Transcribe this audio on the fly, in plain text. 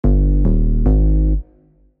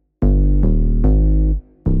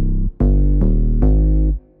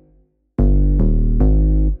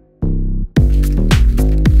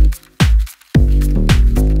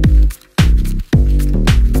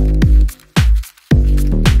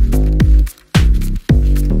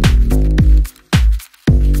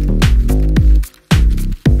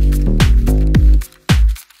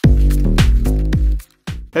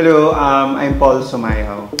Paul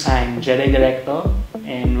Sumayao. I'm Jedi Directo,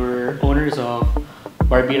 and we're owners of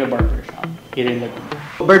barbershop here in Laguna.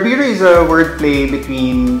 Barbero is a wordplay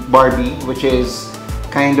between Barbie, which is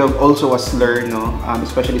kind of also a slur, no?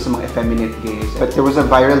 Especially sa mga effeminate gays. But there was a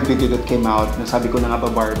viral video that came out na sabi ko na nga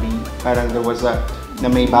pa Barbie. Parang there was a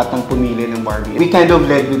na may batang pumili ng Barbie. We kind of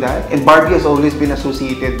led with that. And Barbie has always been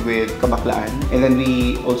associated with kabaklaan. And then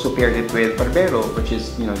we also paired it with barbero, which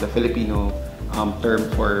is, you know, the Filipino term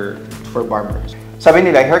for barbers. Sabi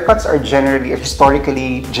nila, haircuts are generally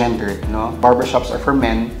historically gendered, no? Barbershops are for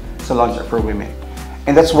men, salons are for women.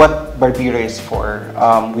 And that's what Barbero is for.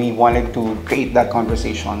 We wanted to create that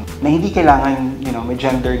conversation na hindi kailangan, you know, may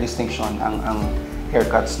gender distinction ang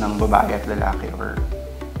haircuts ng babae at lalaki or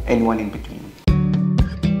anyone in between.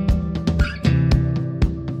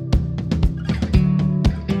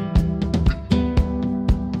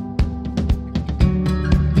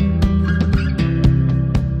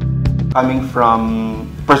 Coming from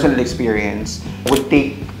personal experience, would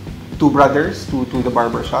take two brothers to the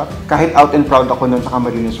barbershop. Kahit out and proud ako noon sa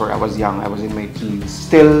Camarines where I was young, I was in my teens.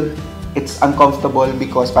 Still, it's uncomfortable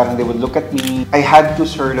because parang they would look at me. I had to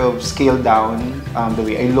sort of scale down the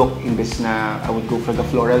way I look in this na I would go for the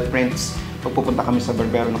floral prints. Pag pupunta kami sa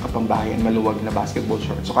barbero ng kapambahay and maluwag na basketball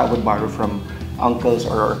shorts. So I would borrow from uncles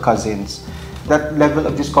or cousins. That level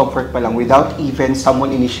of discomfort pa lang without even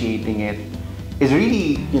someone initiating it is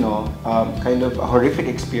really, you know, kind of a horrific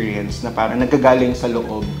experience na parang nagagaling sa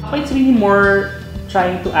loob. It's really more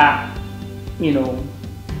trying to act, you know,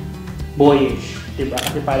 boyish, diba?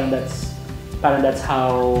 Kasi parang that's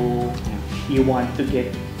how you want to get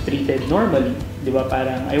treated normally, diba?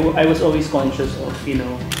 Parang I was always conscious of, you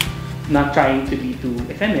know, not trying to be too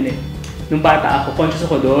effeminate. Nung bata ako, conscious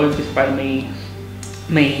ako doon kasi parang may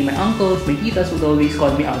uncles, may titas would always call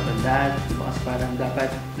me out on that. Diba? Kasi parang dapat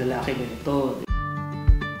lalaki ganito.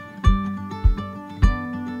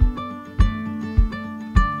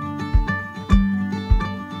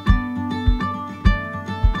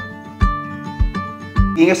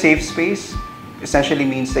 Being a safe space essentially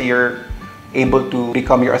means that you're able to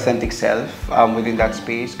become your authentic self within that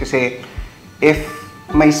space. Kasi if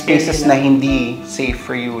may spaces na hindi safe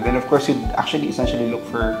for you, then of course you'd actually essentially look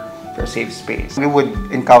for a safe space. We would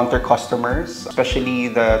encounter customers,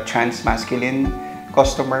 especially the trans-masculine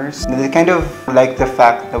customers. They kind of like the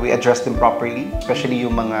fact that we address them properly, especially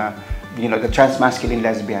yung mga, you know, the trans-masculine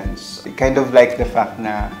lesbians. They kind of like the fact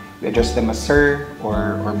na we address them as sir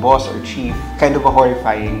or boss or chief. Kind of a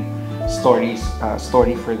horrifying story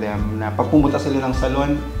for them na pag pumunta sila ng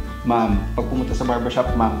salon, ma'am. Pag pumunta sa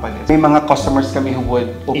barbershop, ma'am pa din. May mga customers kami who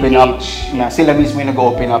would open up na sila mismo yung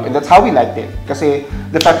nag-open up. And that's how we liked it. Kasi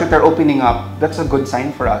the fact that they're opening up, that's a good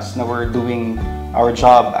sign for us na we're doing our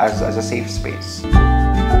job as a safe space.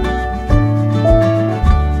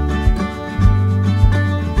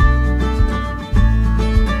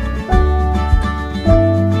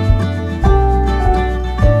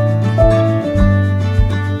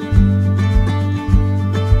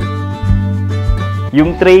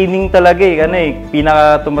 Yung training talaga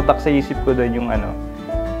pinaka tumatak sa isip ko doon yung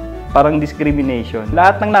parang discrimination.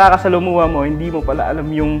 Lahat ng nakakasalamuha mo, hindi mo pala alam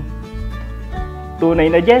yung tunay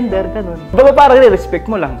na gender, ganun. Baga parang respect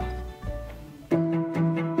mo lang.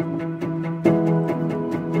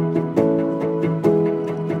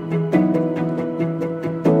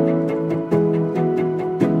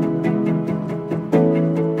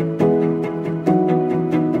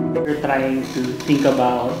 We're trying to think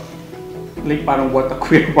about like parang what a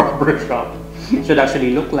queer barbershop should actually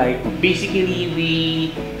look like. Basically,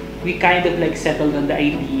 we kind of like settled on the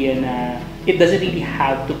idea na it doesn't really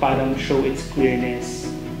have to parang show its queerness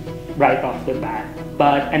right off the bat,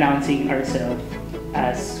 but announcing ourselves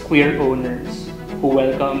as queer owners who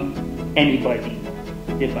welcome anybody,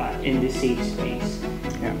 diba, in this safe space.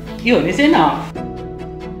 Yeah. Yun, is enough.